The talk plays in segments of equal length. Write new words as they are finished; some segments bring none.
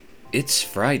It's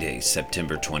Friday,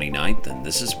 September 29th, and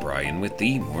this is Brian with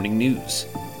the Morning News.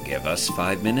 Give us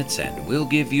 5 minutes and we'll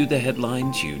give you the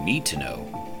headlines you need to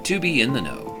know to be in the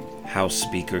know. House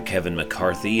Speaker Kevin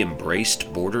McCarthy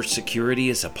embraced border security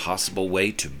as a possible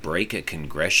way to break a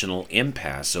congressional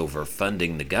impasse over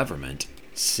funding the government,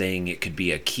 saying it could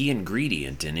be a key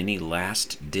ingredient in any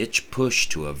last-ditch push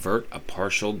to avert a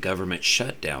partial government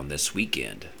shutdown this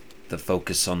weekend. The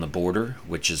focus on the border,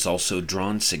 which has also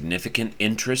drawn significant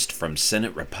interest from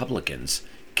Senate Republicans,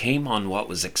 came on what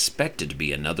was expected to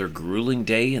be another grueling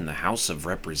day in the House of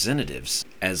Representatives,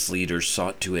 as leaders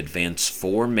sought to advance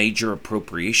 4 major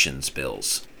appropriations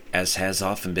bills. As has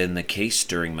often been the case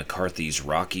during McCarthy's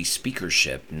rocky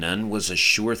speakership, none was a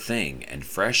sure thing, and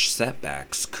fresh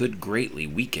setbacks could greatly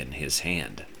weaken his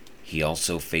hand. He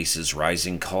also faces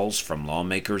rising calls from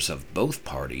lawmakers of both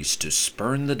parties to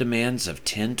spurn the demands of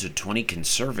 10 to 20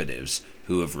 conservatives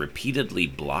who have repeatedly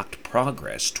blocked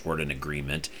progress toward an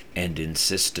agreement and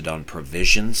insisted on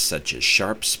provisions such as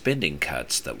sharp spending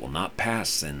cuts that will not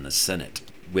pass in the Senate.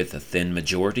 With a thin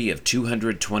majority of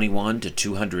 221 to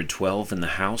 212 in the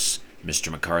House, Mr.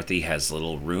 McCarthy has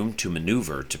little room to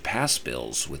maneuver to pass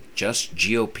bills with just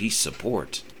GOP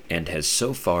support, and has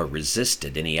so far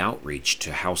resisted any outreach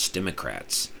to House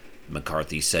Democrats.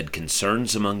 McCarthy said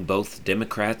concerns among both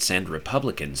Democrats and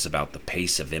Republicans about the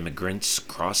pace of immigrants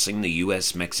crossing the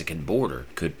U.S.-Mexican border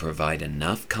could provide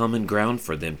enough common ground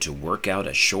for them to work out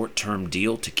a short-term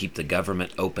deal to keep the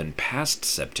government open past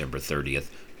September 30th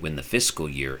when the fiscal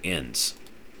year ends.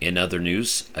 In other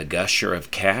news, a gusher of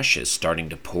cash is starting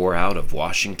to pour out of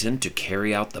Washington to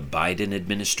carry out the Biden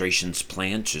administration's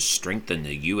plan to strengthen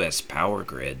the U.S. power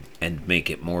grid and make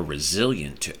it more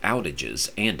resilient to outages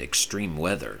and extreme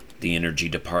weather. The Energy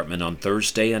Department on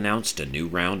Thursday announced a new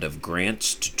round of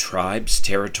grants to tribes,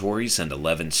 territories, and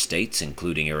 11 states,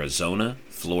 including Arizona,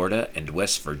 Florida, and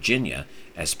West Virginia,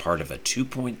 as part of a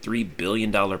 $2.3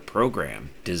 billion program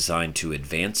designed to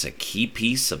advance a key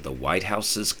piece of the White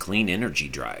House's clean energy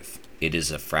drive. It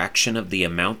is a fraction of the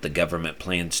amount the government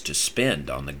plans to spend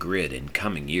on the grid in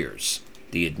coming years.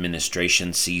 The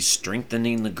administration sees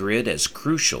strengthening the grid as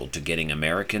crucial to getting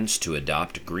Americans to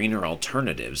adopt greener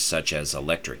alternatives such as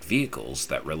electric vehicles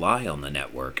that rely on the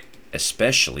network,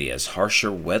 especially as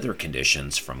harsher weather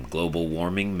conditions from global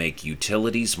warming make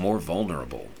utilities more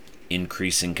vulnerable.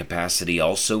 Increasing capacity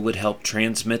also would help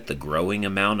transmit the growing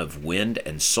amount of wind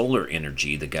and solar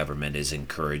energy the government is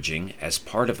encouraging as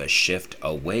part of a shift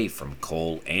away from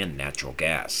coal and natural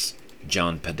gas.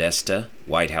 John Podesta,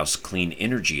 White House Clean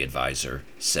Energy Advisor,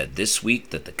 said this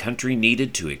week that the country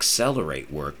needed to accelerate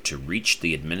work to reach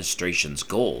the administration's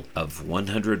goal of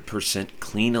 100%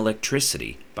 clean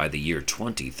electricity by the year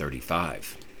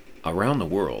 2035. Around the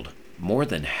world, more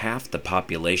than half the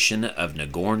population of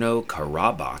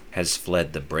Nagorno-Karabakh has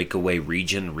fled the breakaway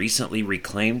region recently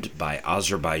reclaimed by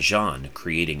Azerbaijan,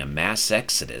 creating a mass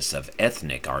exodus of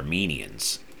ethnic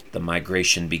Armenians. The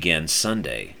migration began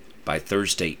Sunday. By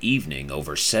Thursday evening,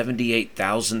 over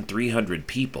 78,300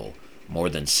 people, more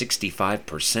than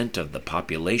 65% of the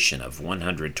population of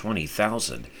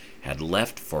 120,000, had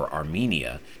left for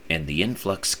Armenia, and the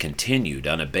influx continued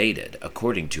unabated,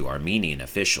 according to Armenian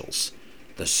officials.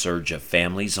 The surge of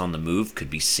families on the move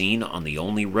could be seen on the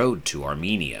only road to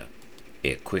Armenia.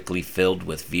 It quickly filled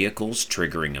with vehicles,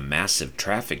 triggering a massive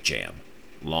traffic jam.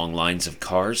 Long lines of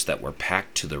cars that were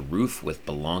packed to the roof with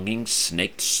belongings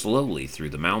snaked slowly through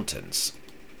the mountains.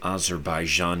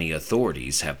 Azerbaijani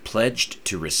authorities have pledged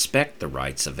to respect the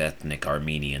rights of ethnic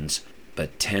Armenians,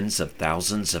 but tens of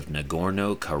thousands of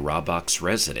Nagorno-Karabakh's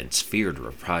residents feared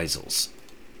reprisals.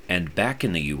 And back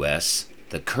in the U.S.,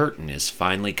 the curtain is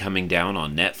finally coming down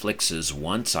on Netflix's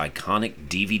once iconic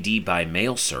DVD by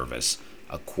mail service,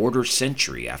 a quarter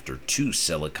century after 2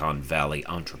 Silicon Valley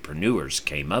entrepreneurs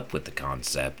came up with the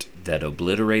concept that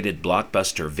obliterated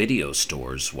blockbuster video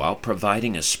stores while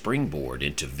providing a springboard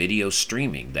into video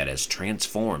streaming that has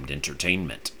transformed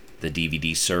entertainment. The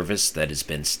DVD service that has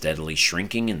been steadily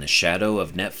shrinking in the shadow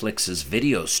of Netflix's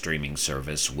video streaming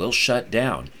service will shut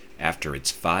down after its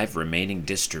 5 remaining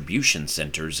distribution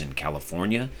centers in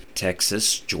California,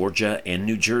 Texas, Georgia, and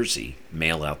New Jersey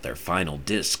mail out their final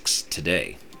discs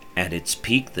today. At its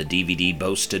peak, the DVD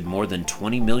boasted more than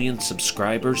 20 million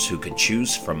subscribers who could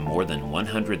choose from more than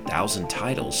 100,000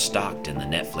 titles stocked in the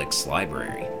Netflix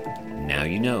library. Now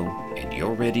you know, and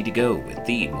you're ready to go with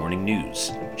the Morning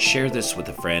News. Share this with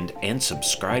a friend and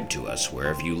subscribe to us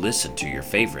wherever you listen to your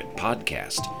favorite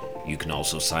podcast. You can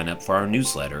also sign up for our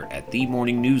newsletter at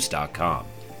themorningnews.com.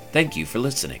 Thank you for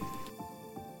listening.